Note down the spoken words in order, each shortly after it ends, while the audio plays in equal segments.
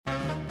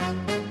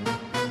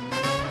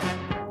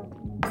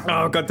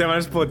Oh, goddamn, I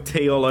just poured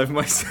tea all over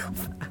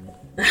myself.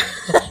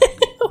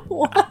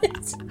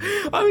 What?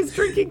 I was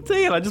drinking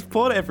tea and I just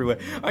poured it everywhere.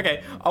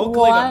 Okay, I'll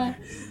clean up.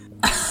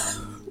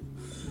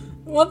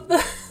 What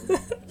the?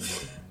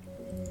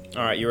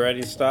 Alright, you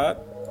ready to start?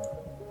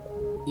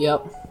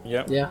 Yep.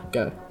 Yep. Yeah,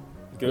 go.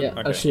 Good? Yeah,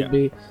 Okay, I should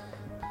be.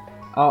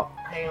 Oh,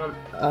 hang on.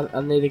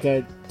 I need to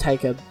go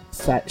take a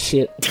fat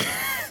shit.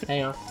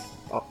 Hang on.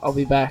 I'll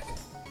be back.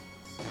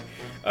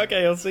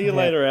 Okay, I'll see you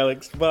later,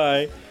 Alex.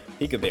 Bye.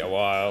 He could be a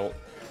while.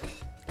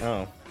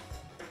 Oh.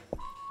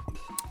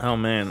 Oh,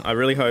 man. I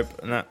really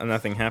hope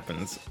nothing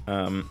happens.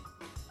 Oh,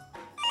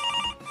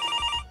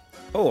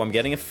 I'm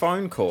getting a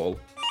phone call.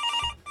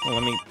 Oh,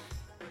 let me...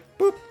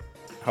 Boop.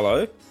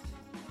 Hello?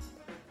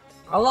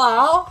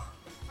 Hello?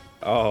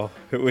 Oh,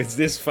 who is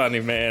this funny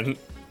man?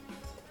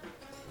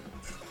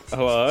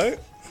 Hello?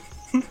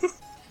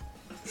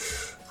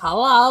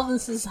 Hello,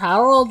 this is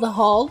Harold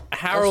Holt.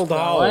 Harold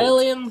Holt.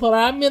 Australian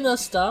Prime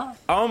Minister.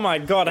 Oh my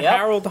god, Yep.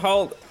 Harold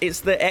Holt.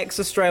 It's the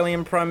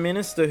ex-Australian Prime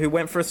Minister who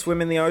went for a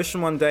swim in the ocean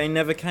one day and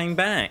never came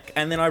back.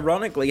 And then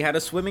ironically had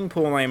a swimming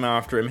pool named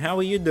after him. How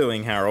are you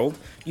doing, Harold?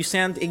 You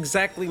sound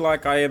exactly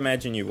like I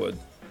imagine you would.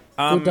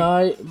 Good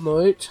day,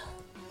 mate.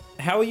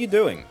 How are you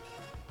doing?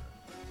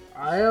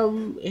 I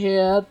am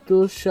here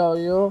to show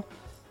you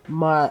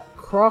my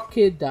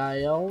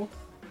crocodile.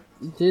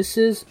 This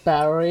is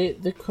Barry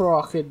the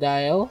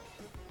crocodile.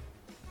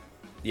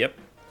 Yep.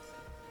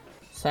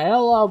 Say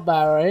hello,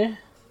 Barry.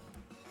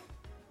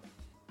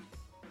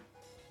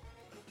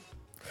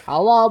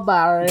 Hello,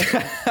 Barry.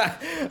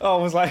 Oh,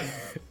 I was like...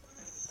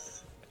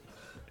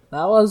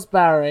 That was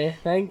Barry.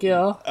 Thank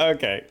you.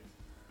 Okay.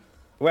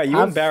 Wow, you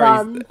Have and Barry's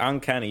fun.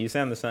 uncanny. You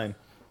sound the same.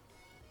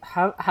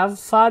 Have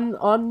fun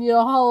on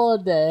your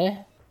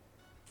holiday.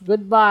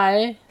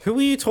 Goodbye. Who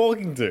are you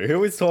talking to?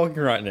 Who is talking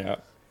right now?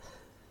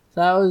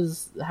 That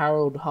was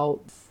Harold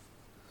Holt.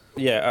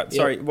 Yeah,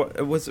 sorry.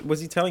 What, was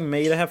he telling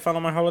me to have fun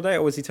on my holiday,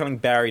 or was he telling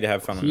Barry to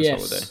have fun on his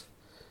holiday?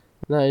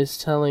 No, he's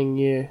telling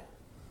you.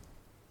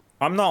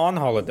 I'm not on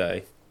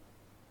holiday.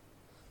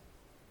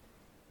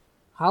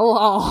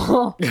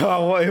 Hello.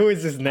 Oh, who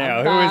is this now?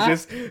 I'm Who back.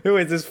 is this? Who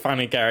is this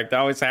funny character?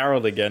 Oh, it's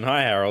Harold again.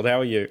 Hi, Harold. How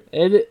are you?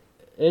 It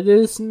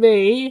is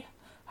me,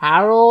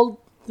 Harold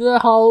the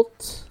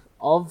Holt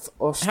of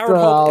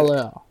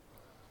Australia.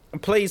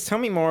 Please tell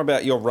me more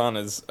about your run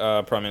as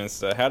Prime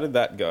Minister. How did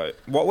that go?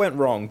 What went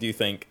wrong, do you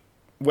think?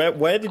 Where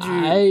did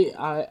you...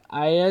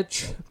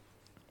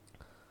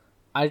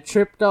 I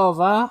tripped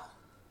over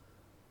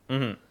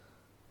Mm-hmm.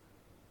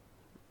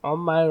 on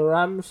my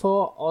run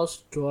for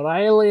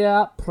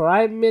Australia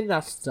Prime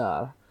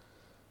Minister.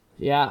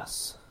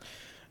 Yes.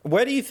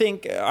 Where do you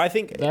think... I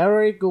think...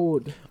 Very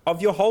good.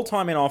 Of your whole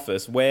time in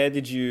office, what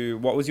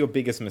was your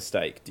biggest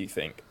mistake, do you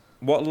think?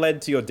 What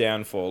led to your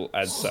downfall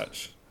as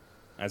such,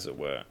 as it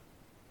were?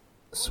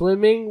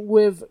 Swimming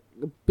with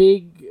a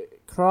big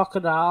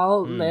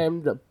crocodile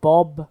named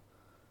Bob.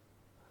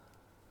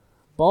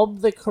 Bob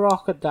the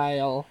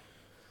crocodile.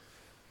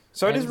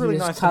 So it is really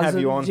his nice to have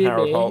cousin you on, Jimmy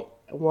Harold Holt.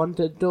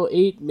 Wanted to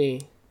eat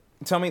me.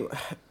 Tell me,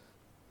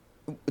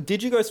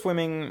 did you go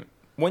swimming...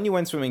 When you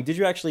went swimming, did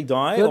you actually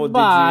die?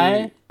 Goodbye. Or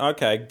did you...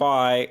 Okay,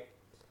 bye.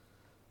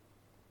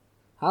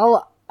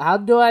 How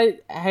do I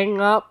hang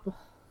up?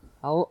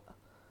 How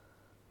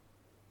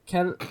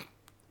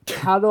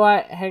do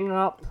I hang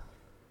up?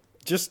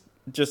 Just...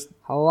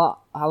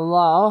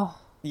 Hello?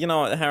 You know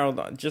what, Harold,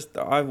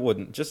 I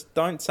wouldn't. Just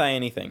don't say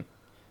anything.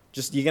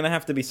 You're gonna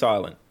have to be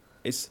silent.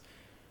 It's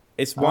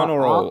one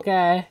or all.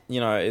 Okay.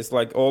 You know, it's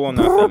like all or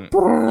nothing.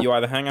 You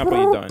either hang up or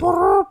you don't.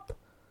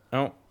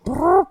 Oh.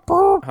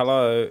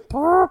 Hello.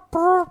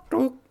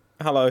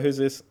 Hello, who's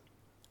this?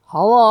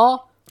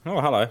 Hello?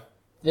 Oh, hello.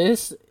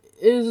 This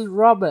is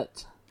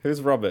Robert.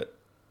 Who's Robert?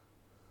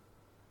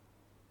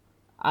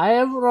 I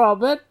am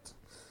Robert.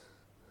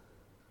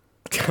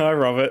 Hi,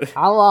 Robert.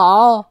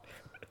 Hello?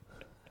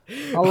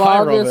 Hello,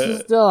 Hi, this Robert. is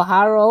still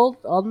Harold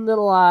on the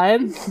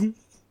line.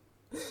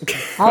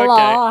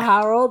 Hello, Okay.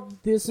 Harold,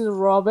 this is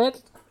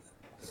Robert.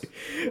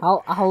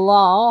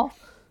 Hello?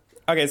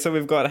 Okay, so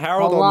we've got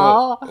Harold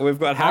Hello? we've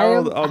got I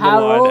Harold am on the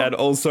Harold. line and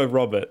also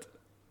Robert.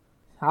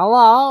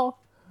 Hello?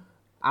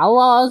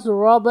 Hello, it's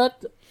Robert.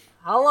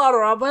 Hello,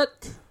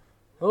 Robert.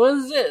 Who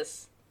is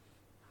this?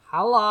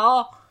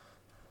 Hello?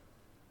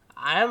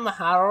 I am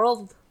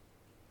Harold.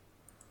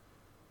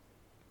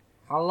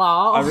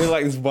 Hello? I really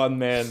like this one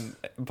man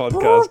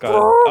podcast guy.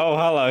 Oh,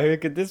 hello, who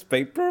could this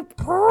be?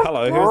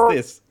 Hello, who's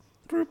this?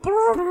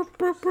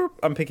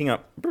 I'm picking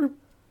up.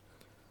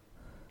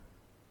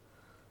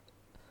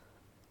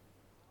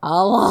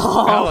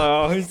 Hello?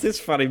 Hello, who's this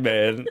funny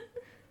man?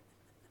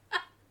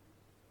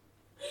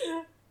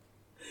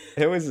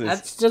 Who is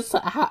this? That's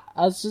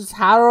just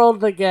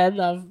Harold again.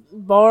 I've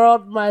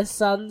borrowed my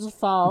son's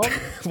phone.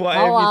 Why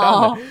have you done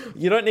Hello? that?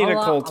 You don't need to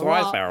call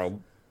twice, Harold.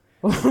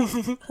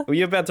 Were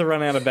you about to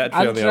run out of battery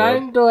I'm on the other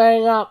one? trying to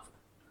hang up.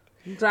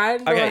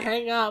 Okay.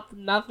 Hang up.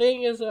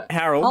 Nothing is...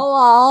 Harold?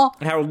 Hello?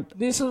 Harold,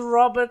 This is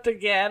Robert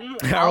again.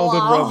 Harold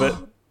and Hello?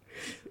 Robert,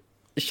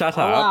 shut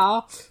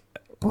up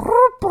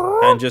Hello?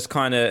 and just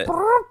kind of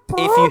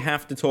if you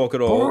have to talk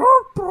at all,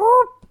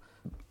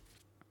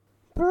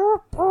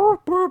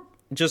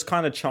 just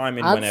kind of chime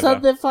in whenever. Answer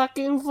the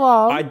fucking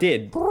phone. I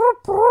did.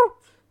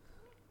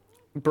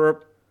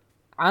 Burp.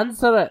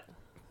 Answer it.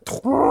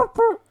 Burp.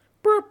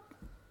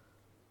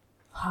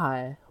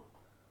 Hi.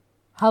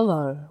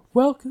 Hello.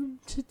 Welcome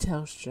to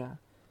Telstra.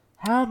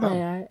 How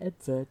may I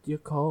advert your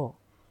call?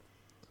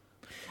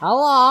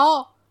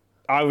 Hello.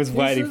 I was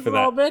waiting for that.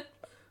 Robert.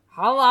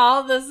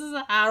 Hello, this is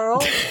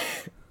Harold.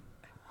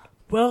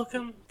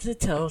 Welcome to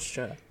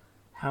Telstra.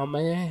 How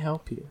may I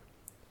help you?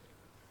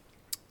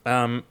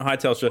 Hi,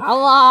 Telstra.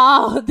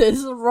 Hello, this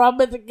is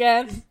Robert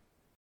again.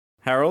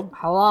 Harold?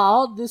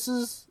 Hello, this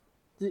is...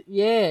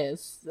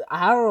 Yes,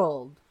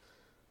 Harold.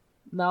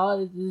 No,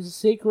 it is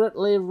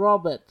secretly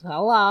Robert.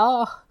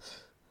 Hello.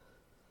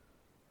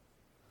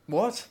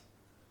 What?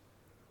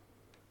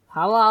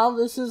 Hello,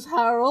 this is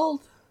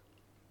Harold.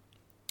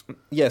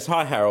 Yes,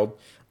 hi, Harold.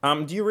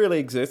 Do you really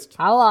exist?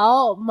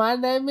 Hello, my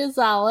name is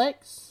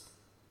Alex.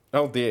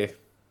 Oh, dear.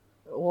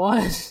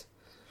 What?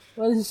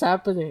 What is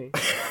happening?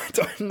 I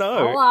don't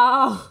know.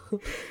 Hello.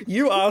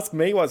 You ask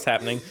me what's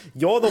happening.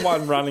 You're the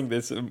one running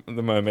this at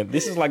the moment.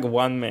 This is like a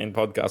one-man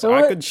podcast.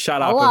 I could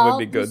shut up and would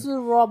be good. This is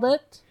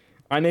Robert.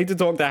 I need to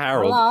talk to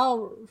Harold.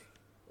 Hello.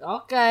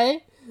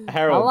 Okay.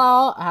 Harold.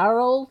 Hello,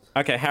 Harold.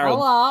 Okay, Harold.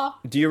 Hello.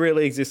 Do you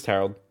really exist,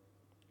 Harold?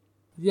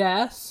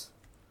 Yes.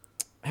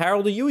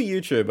 Harold, are you a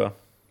YouTuber?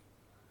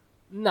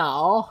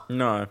 No.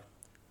 No.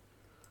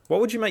 What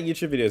would you make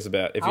YouTube videos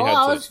about if you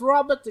Hello, had to? it's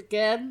Robert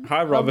again.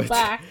 Hi, Robert. I'm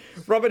back.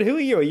 Robert, who are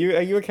you?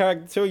 Are you a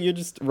character too, or are you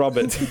just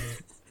Robert?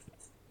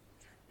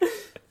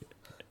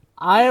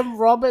 I am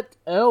Robert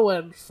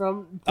Irwin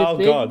from the Oh,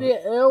 God.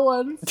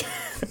 Irwins.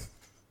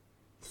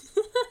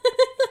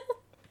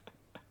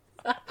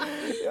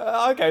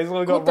 Okay, so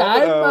we've got Good Robert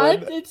day, Irwin.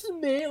 mate. It's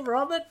me,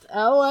 Robert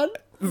Irwin.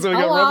 So we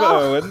got Robert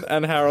Irwin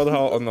and Harold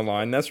Holt on the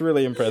line. That's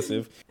really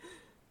impressive.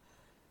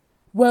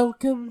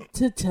 Welcome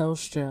to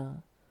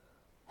Telstra.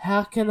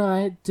 How can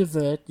I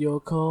divert your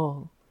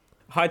call?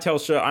 Hi,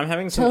 Telstra. I'm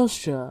having some...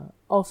 Telstra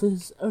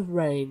offers a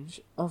range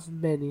of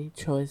many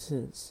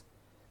choices.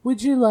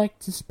 Would you like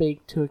to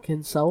speak to a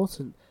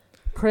consultant?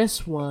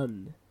 Press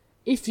 1.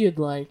 If you'd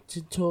like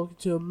to talk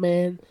to a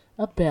man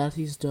about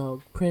his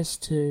dog, press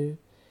 2.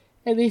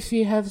 And if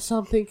you have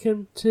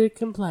something to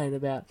complain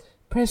about,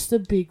 press the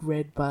big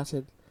red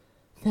button.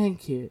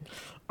 Thank you.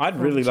 I'd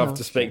really love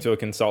to speak to a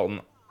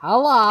consultant.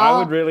 Hello. I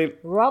would really...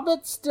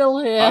 Robert's still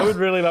here. I would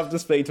really love to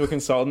speak to a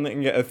consultant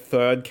and get a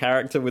third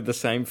character with the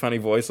same funny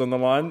voice on the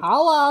line.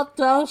 Hello,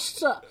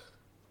 Telstra.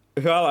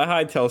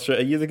 Hi, Telstra.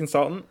 Are you the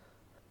consultant?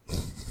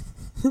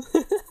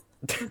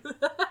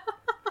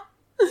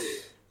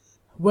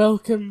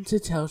 Welcome to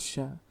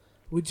Telstra.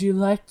 Would you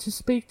like to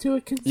speak to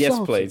a consultant? Yes,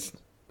 please.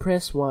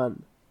 Press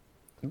 1.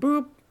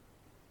 Boop.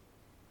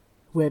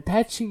 We're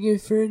patching you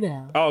through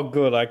now. Oh,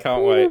 good. I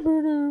can't wait.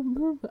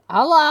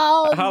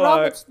 Hello. Hello.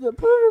 Robert's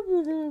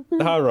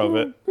Hi,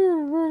 Robert.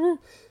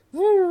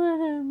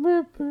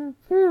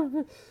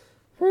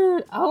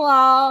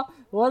 Hello.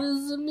 What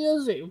is the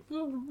music?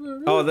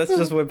 Oh, that's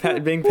just we're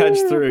being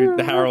patched through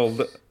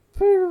Harold.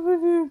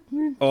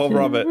 Or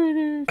Robert.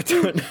 I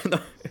don't know.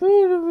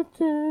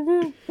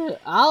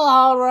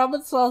 Hello,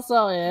 Robert's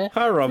also here.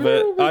 Hi,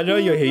 Robert. I know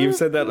you're here. You've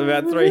said that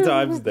about 3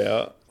 times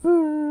now.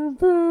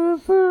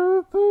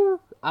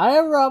 I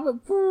am Robert.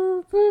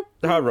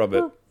 Hi,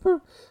 Robert.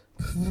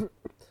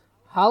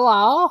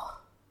 Hello.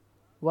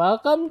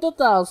 Welcome to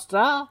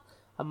Telstra.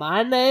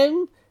 My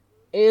name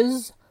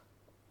is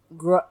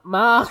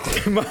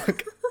Mark.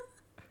 Mark.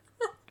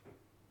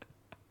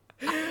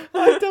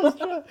 Hi,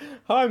 Telstra.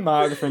 Hi,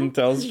 Mark from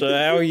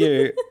Telstra. How are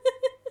you?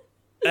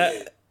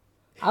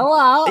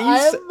 Hello, you I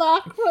am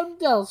Mark from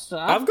Telstra.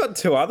 I've got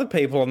 2 other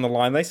people on the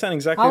line. They sound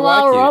exactly Hello,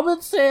 like you.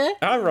 Robert's here.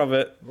 Hi,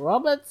 Robert.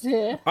 Robert's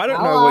here. I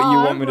don't know what you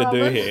want me to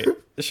do here.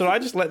 Should I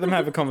just let them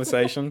have a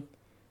conversation?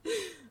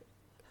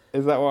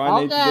 Is that what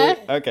I need to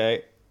do?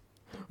 Okay.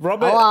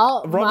 Robert.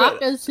 Hello,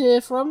 Robert, Mark is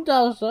here from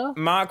Telstra.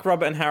 Mark,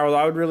 Robert, and Harold,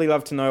 I would really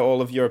love to know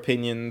all of your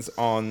opinions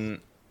on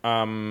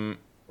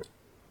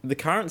the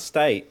current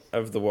state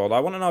of the world. I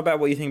want to know about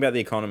what you think about the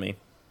economy.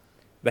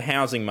 The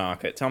housing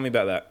market. Tell me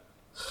about that.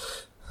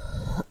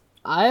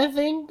 I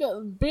think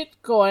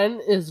Bitcoin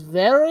is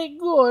very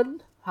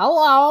good.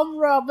 Hello, I'm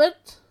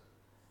Robert.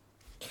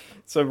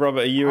 So,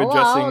 Robert, are you Hello,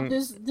 addressing...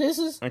 this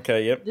is...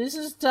 Okay, yep. This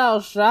is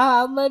Telstra.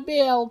 How may I be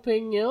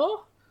helping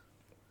you?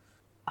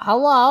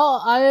 Hello,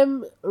 I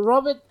am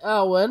Robert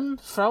Irwin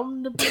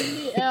from the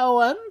Billy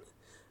Irwin.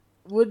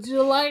 Would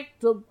you like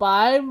to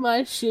buy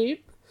my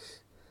sheep?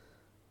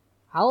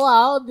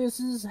 Hello, this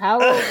is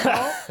Harold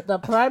Holt, the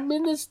Prime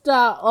Minister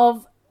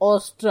of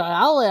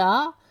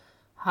Australia.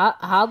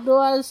 How do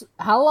I...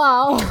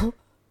 Hello?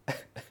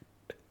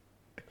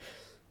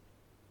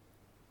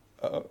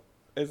 Oh,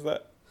 is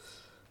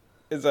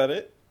that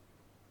it?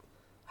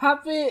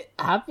 Happy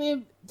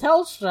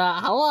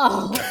Telstra.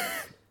 Hello.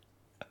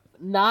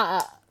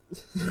 9/11.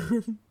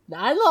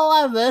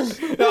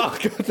 Oh,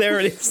 God, there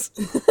it is.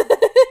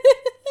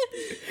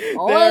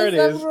 Always it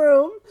have is.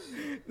 room.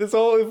 We've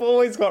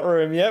always got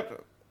room,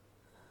 yep.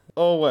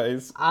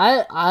 Always.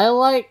 I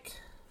like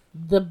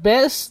the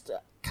best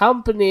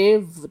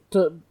company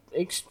to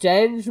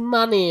exchange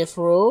money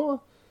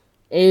through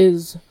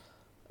is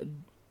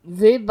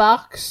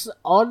V-Bucks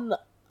on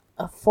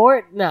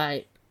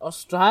Fortnite,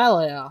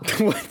 Australia.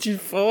 What, you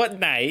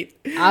Fortnite?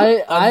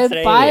 I'm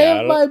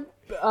Australia.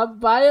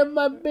 buying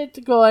my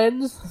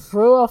bitcoins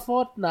through a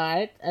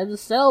fortnight and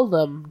sell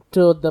them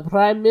to the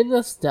Prime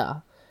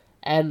Minister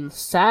and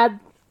sad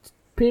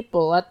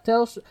people that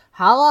tells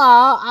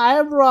hello, I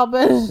am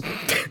Robert.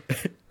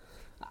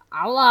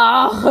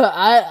 Hello,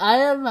 I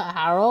am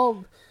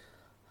Harold.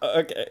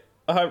 Okay.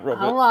 Hi, Robert.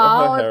 Hello,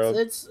 Hi, Harold.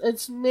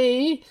 it's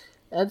me.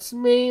 It's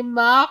me,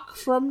 Mark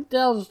from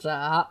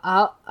Telstra.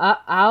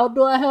 How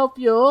do I help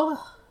you?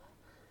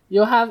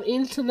 You have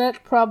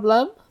internet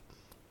problem?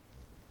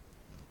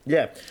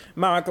 Yeah.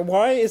 Mark,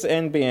 why is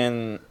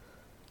NBN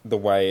the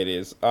way it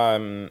is?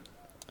 Do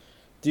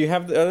you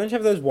have... don't you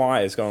have those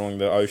wires going along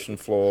the ocean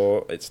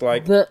floor? It's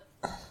like... The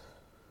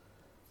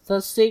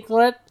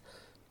secret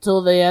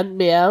to the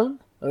NBN,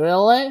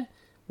 really?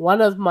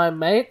 One of my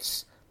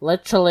mates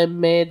literally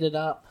made it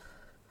up.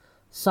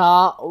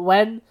 So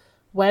when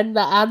the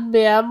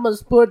NBN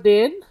was put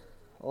in,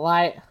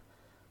 like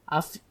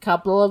a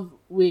couple of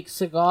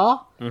weeks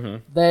ago,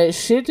 they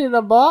shit in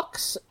a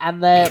box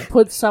and they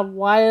put some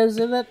wires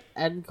in it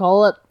and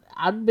call it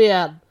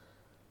NBN.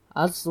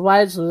 That's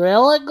why it's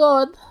really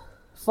good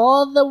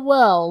for the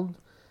world,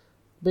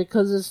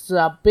 because it's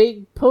a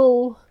big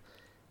pool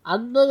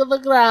under the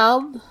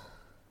ground.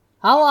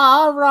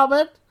 Hello,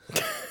 Robert.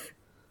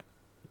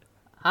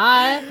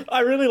 Hi. I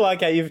really like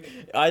how you've...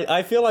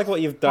 I feel like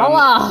what you've done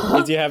Hello.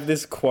 is you have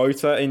this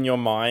quota in your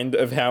mind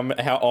of how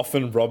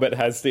often Robert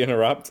has to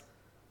interrupt.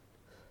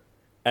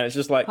 And it's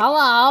just like...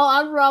 Hello,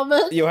 I'm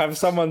Robert. You'll have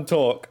someone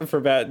talk for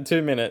about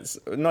 2 minutes,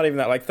 not even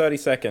that, like 30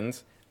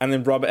 seconds, and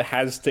then Robert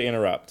has to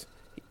interrupt.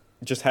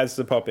 Just has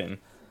to pop in.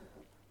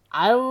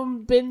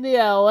 I'm Bindi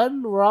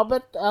Owen,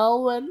 Robert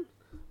Owen.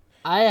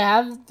 I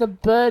have the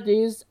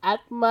birdies at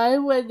my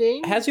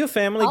wedding. How's your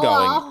family Hello.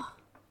 going?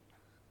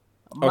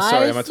 Oh,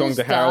 sorry, am I talking to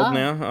sister- Harold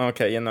now? Oh,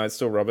 okay, yeah, no, it's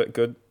still Robert,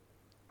 good.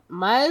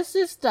 My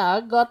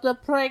sister got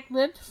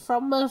pregnant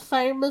from a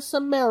famous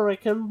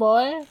American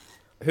boy.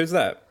 Who's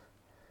that?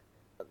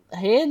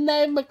 His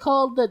name is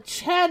called the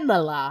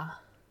Chandler.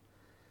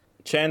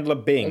 Chandler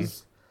Bing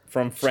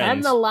from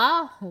Friends.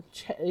 Chandler?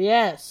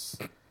 Yes.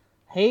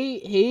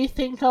 He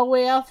think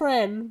we are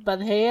friends,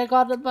 but he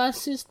got my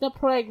sister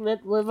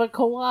pregnant with a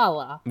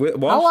koala. What?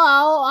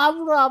 Hello,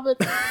 I'm Robert.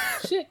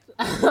 Shit.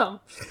 Wait,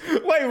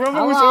 Robert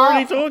Hello? was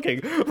already talking.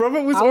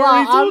 Robert was Hello,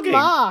 already I'm talking.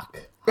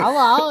 Mark.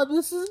 Hello,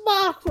 this is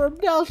Mark from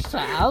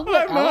Telstra.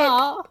 Hi,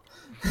 Mark.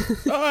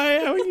 Hi,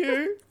 how are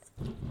you?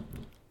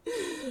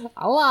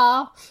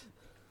 Hello.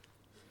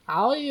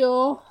 How are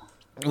you?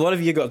 What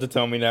have you got to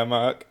tell me now,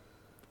 Mark?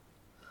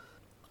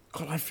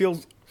 God, I feel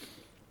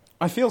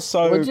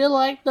so... Would you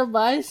like to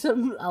buy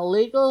some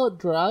illegal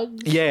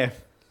drugs? Yeah.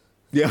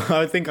 Yeah,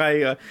 I think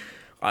I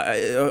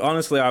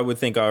honestly, I would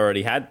think I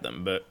already had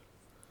them, but...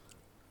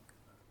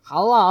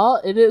 Hello,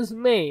 it is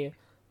me.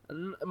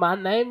 My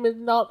name is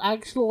not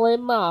actually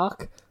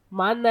Mark.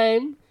 My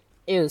name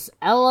is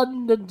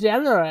Ellen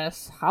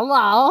DeGeneres.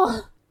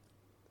 Hello.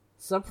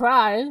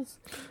 Surprise.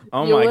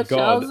 Oh You my were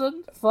God.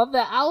 chosen for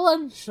the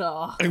Ellen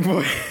Show.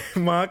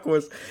 Mark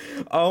was...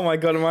 Oh my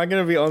God, am I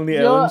going to be on the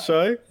You're- Ellen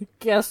Show?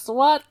 Guess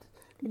what?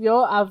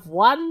 You have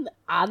won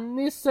a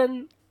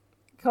Nissan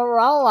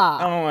Corolla.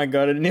 Oh my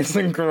God, a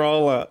Nissan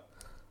Corolla.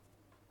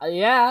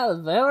 Yeah,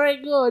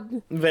 very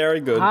good. Very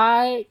good.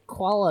 High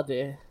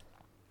quality.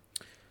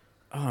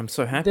 Oh, I'm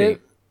so happy.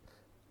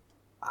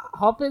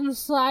 Hop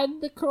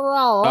inside the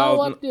Corolla. Oh,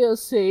 What do you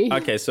see?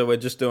 Okay, so we're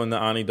just doing the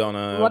Arnie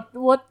Donna...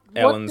 What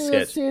Ellen do you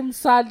sketch. see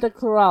inside the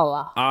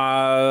Corolla?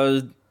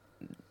 I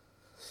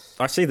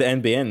see the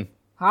NBN.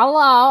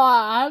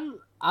 Hello,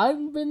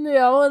 I'm Billy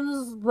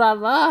Owen's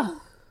brother.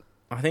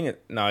 I think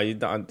it... No, you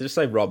don't. Just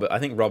say Robert. I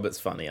think Robert's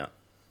funnier.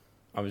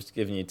 I was just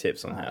giving you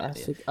tips on how...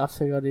 I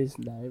forgot his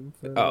name.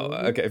 Oh,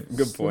 okay.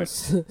 Good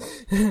point.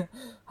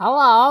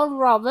 Hello, I'm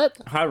Robert.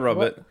 Hi,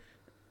 Robert.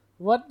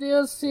 What do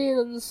you see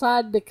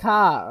inside the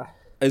car?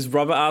 Is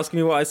Robert asking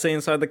me what I see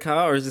inside the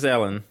car, or is this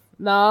Ellen?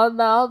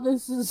 No,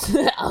 this is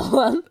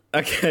Ellen.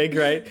 Okay,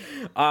 great.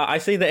 I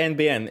see the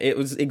NBN. It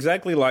was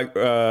exactly like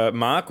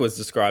Mark was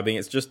describing.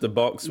 It's just a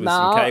box with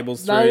some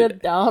cables through No, you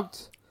it.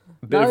 don't.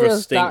 A bit of a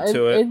stink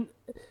to it.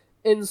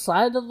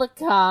 Inside of the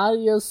car,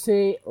 you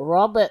see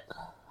Robert.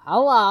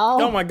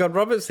 Hello. Oh my God,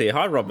 Robert's here.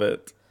 Hi,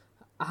 Robert.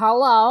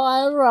 Hello,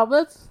 I'm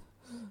Robert.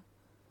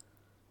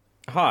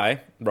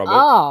 Hi, Robert.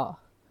 Oh,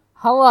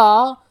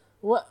 hello.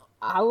 What?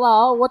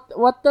 Hello.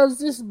 What does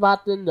this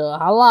button do?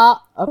 Hello.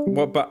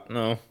 What but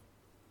no.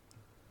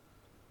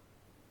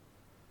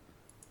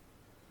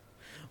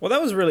 Well,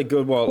 that was really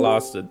good while it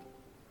lasted.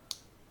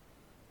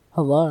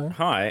 Hello.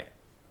 Hi.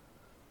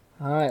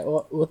 Alright.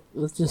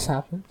 What just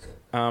happened?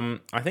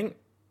 I think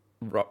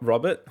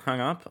Robert hung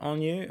up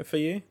on you for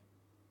you.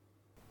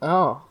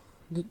 Oh.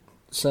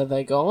 So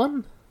they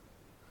gone?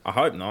 I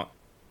hope not.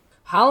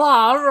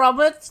 Hello,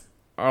 Robert.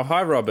 Oh,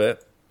 hi,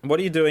 Robert. What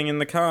are you doing in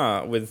the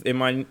car in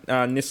my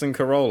Nissan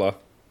Corolla?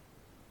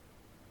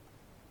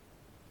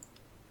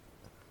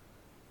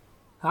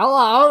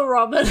 Hello,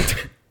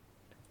 Robert.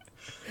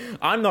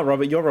 I'm not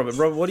Robert, you're Robert.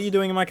 Robert, what are you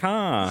doing in my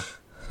car?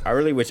 I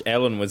really wish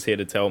Ellen was here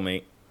to tell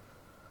me.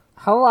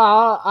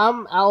 Hello,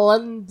 I'm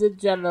Ellen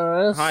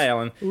DeGeneres. Hi,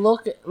 Ellen.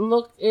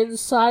 Look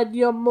inside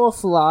your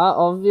muffler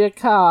of your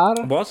car.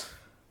 What?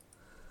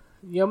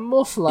 Your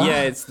muffler.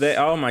 Yeah, it's there.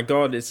 Oh my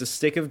god, it's a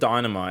stick of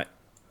dynamite.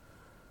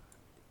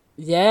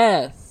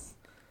 Yes.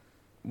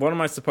 What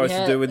am I supposed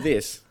to do with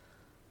this?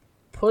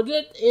 Put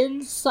it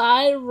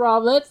inside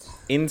Robert.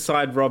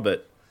 Inside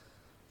Robert.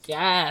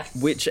 Yes.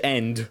 Which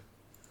end?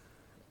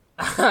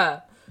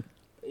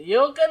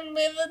 You can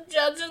be the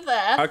judge of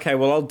that. Okay,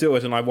 well, I'll do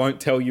it and I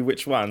won't tell you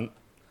which one.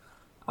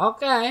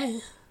 Okay.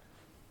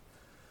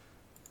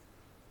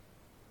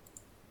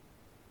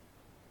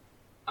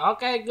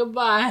 Okay,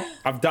 goodbye.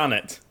 I've done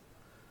it.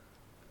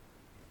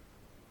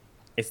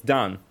 It's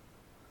done.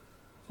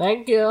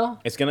 Thank you.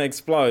 It's gonna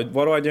explode.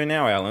 What do I do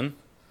now, Alan?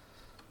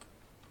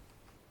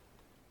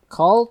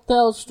 Call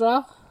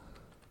Telstra.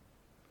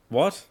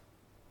 What?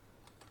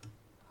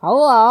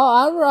 Hello,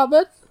 I'm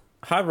Robert.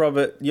 Hi,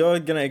 Robert. You're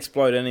gonna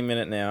explode any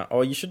minute now.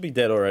 Oh, you should be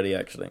dead already,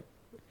 actually.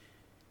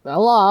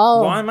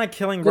 Hello. Why am I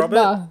killing Goodbye.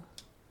 Robert?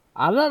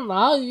 I don't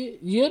know.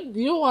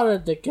 You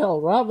wanted to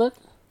kill Robert.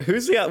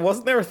 Who's the other?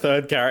 Wasn't there a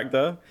third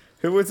character?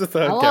 Who was the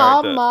third Hello,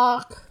 character?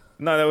 Mark.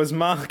 No, there was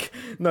Mark.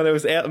 No, there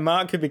was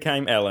Mark who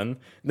became Ellen.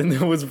 Then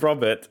there was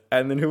Robert.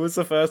 And then who was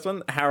the first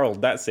one?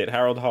 Harold. That's it.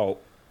 Harold Holt.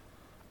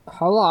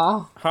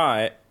 Hello.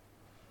 Hi.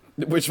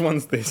 Which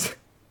one's this?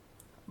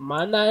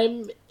 My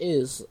name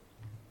is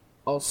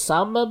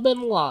Osama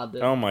bin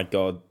Laden. Oh my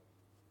god.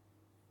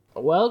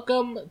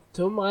 Welcome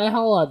to my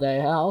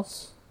holiday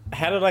house.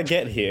 How did I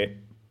get here?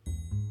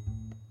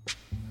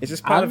 Is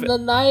this part On of the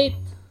it? night...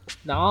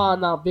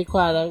 No, be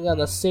quiet. I'm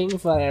gonna sing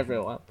for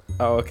everyone.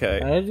 Oh, okay.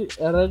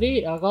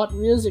 Ready? I got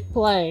music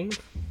playing.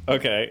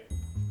 Okay.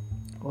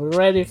 We're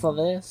ready for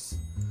this.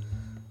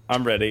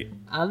 I'm ready.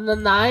 And the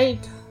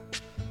night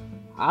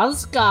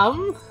has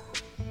come,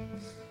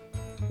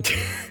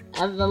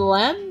 and the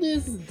land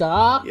is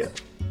dark, Yeah.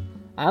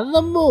 and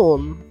the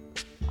moon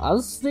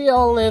is the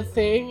only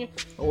thing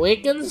we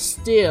can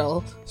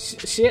steal.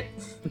 Shit.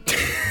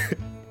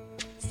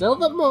 Still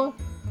the moon.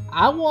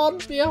 I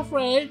won't be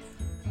afraid.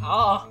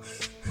 Oh.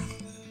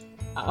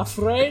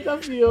 Afraid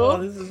of you.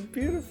 Oh, this is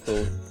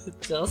beautiful.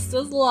 Just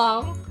as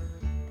long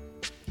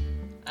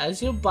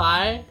as you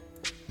buy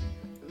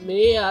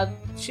me a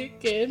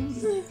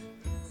chicken.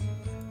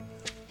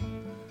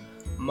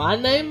 My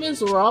name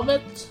is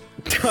Robert,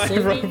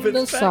 singing Robert's the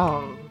back.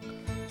 song.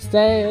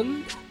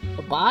 Stand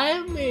by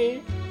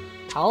me.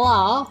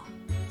 Hello,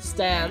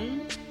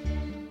 stand.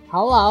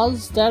 Hello,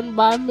 stand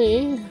by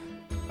me.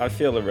 I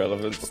feel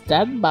irrelevant.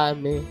 Stand by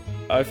me.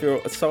 I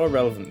feel so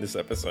irrelevant this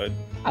episode.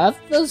 At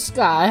the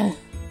sky,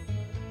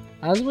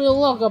 as we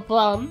look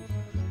upon,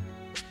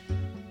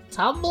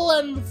 tumble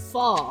and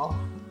fall,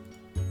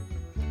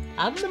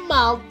 and the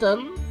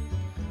mountain,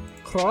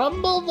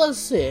 crumble the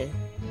sea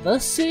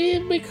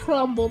be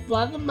crumbled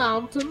by the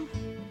mountain.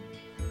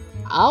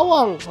 I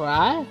won't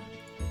cry,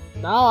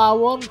 no I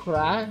won't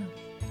cry,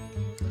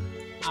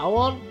 I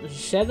won't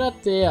shed a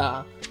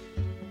tear.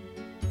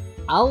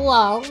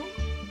 Along,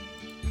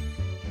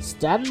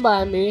 stand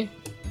by me.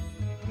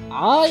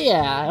 Oh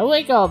yeah, here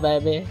we go,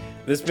 baby.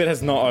 This bit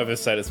has not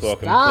overstayed its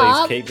welcome.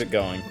 Stop. Please keep it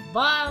going.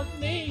 By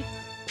me.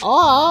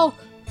 Oh,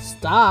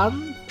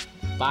 stand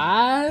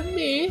by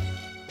me.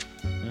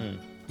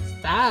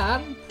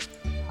 Stand.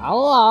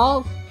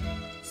 Hello.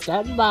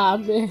 Stand by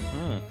me.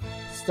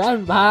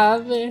 Stand by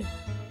me.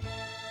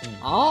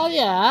 Oh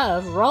yeah,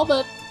 it's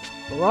Robert.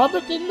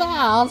 Robert in the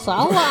house.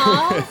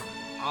 Hello.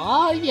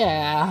 Oh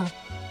yeah.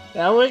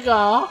 There we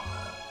go.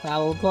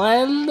 Now we're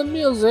playing the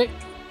music.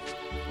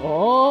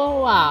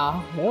 Oh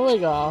wow, here we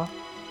go.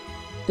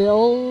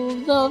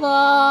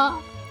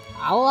 Hello.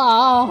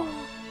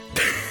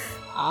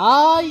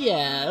 Oh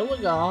yeah, here we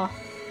go.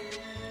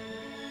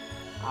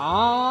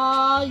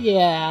 Oh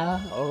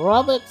yeah,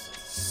 Robert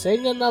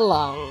singing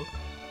along.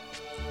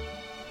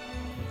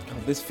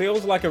 This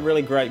feels like a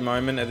really great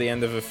moment at the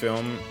end of a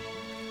film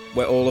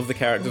where all of the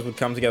characters would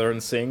come together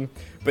and sing.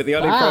 But the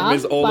only problem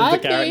is all of the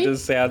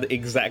characters sound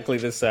exactly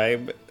the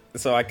same.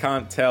 So I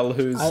can't tell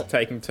who's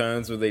taking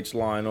turns with each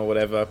line or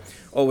whatever.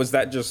 Or was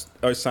that just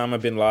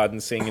Osama bin Laden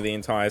singing the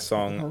entire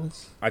song?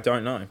 I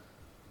don't know.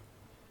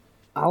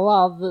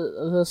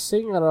 The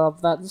singer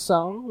of that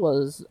song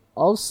was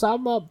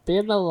Osama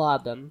bin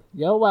Laden.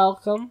 You're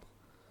welcome.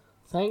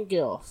 Thank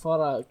you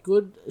for a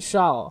good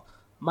show.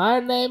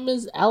 My name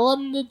is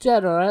Ellen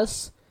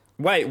DeGeneres.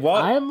 Wait,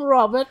 what? I'm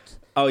Robert.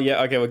 Oh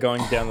yeah, okay, we're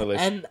going down the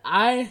list. And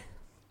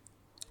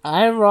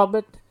I'm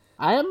Robert.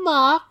 I am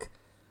Mark.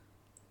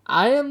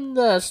 I am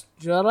the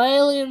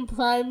Australian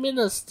Prime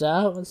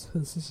Minister. What's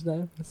his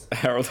name?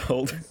 Harold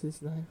Holt. What's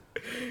his name?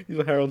 He's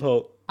Harold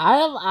Holt. I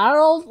am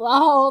Harold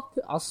Holt,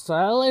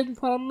 Australian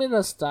Prime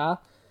Minister.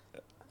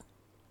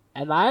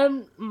 And I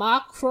am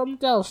Mark from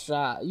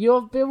Telstra. You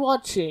have been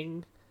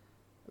watching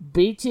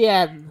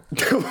BTN.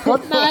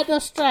 Good night,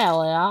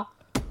 Australia.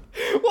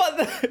 What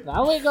the?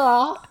 There we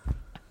go.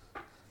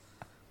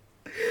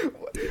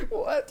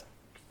 What?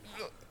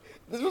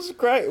 This was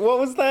great. What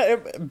was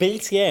that?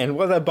 BTN?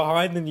 Was that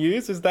Behind the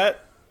News? Is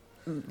that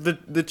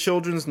the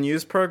children's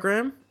news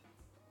program?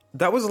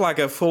 That was like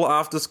a full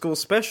after-school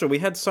special. We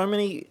had so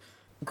many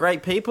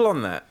great people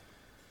on that.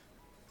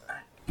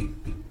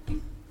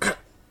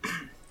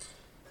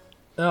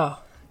 Oh,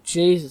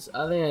 Jesus.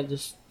 I think I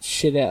just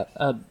shit out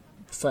a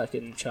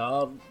fucking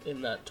child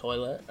in that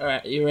toilet.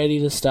 Alright, you ready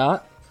to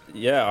start?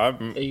 Yeah,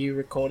 Are you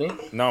recording?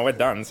 No, we're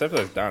done. This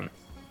episode's done.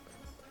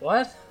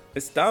 What?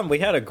 It's done. We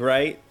had a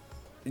great...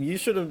 You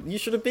should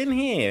have been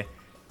here.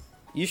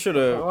 You should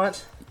have...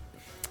 What?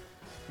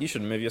 You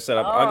should move your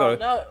setup.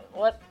 No,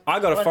 what? I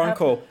got a What phone happened?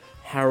 call.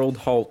 Harold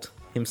Holt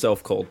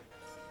himself called.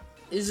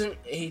 Isn't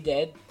he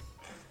dead?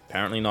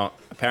 Apparently not.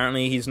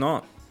 Apparently he's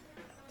not.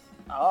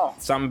 Oh.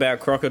 Something about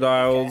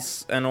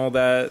crocodiles and all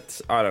that.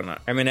 I don't know.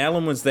 I mean,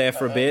 Ellen was there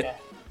for a bit, Okay.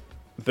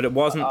 but it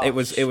wasn't. Oh, it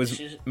was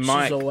she's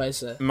Mike.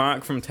 always there.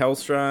 Mark from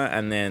Telstra,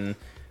 and then,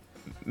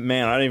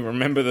 man, I don't even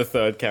remember the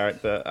third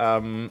character.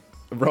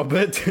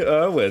 Robert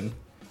Irwin.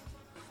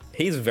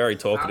 He's very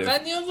talkative. How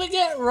can you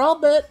forget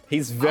Robert?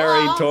 He's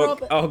very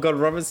Robert. Oh god,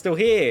 Robert's still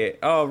here.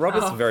 Oh,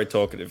 Robert's Oh. very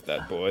talkative.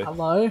 That boy.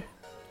 Hello?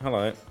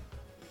 Hello.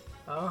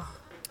 Oh.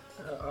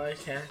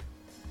 Okay.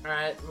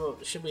 Alright, well,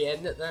 should we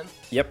end it then?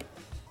 Yep.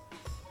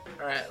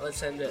 Alright,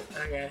 let's end it.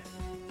 Okay.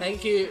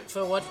 Thank you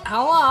for what.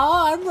 Hello,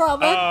 I'm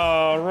Robert.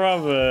 Oh,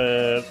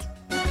 Robert.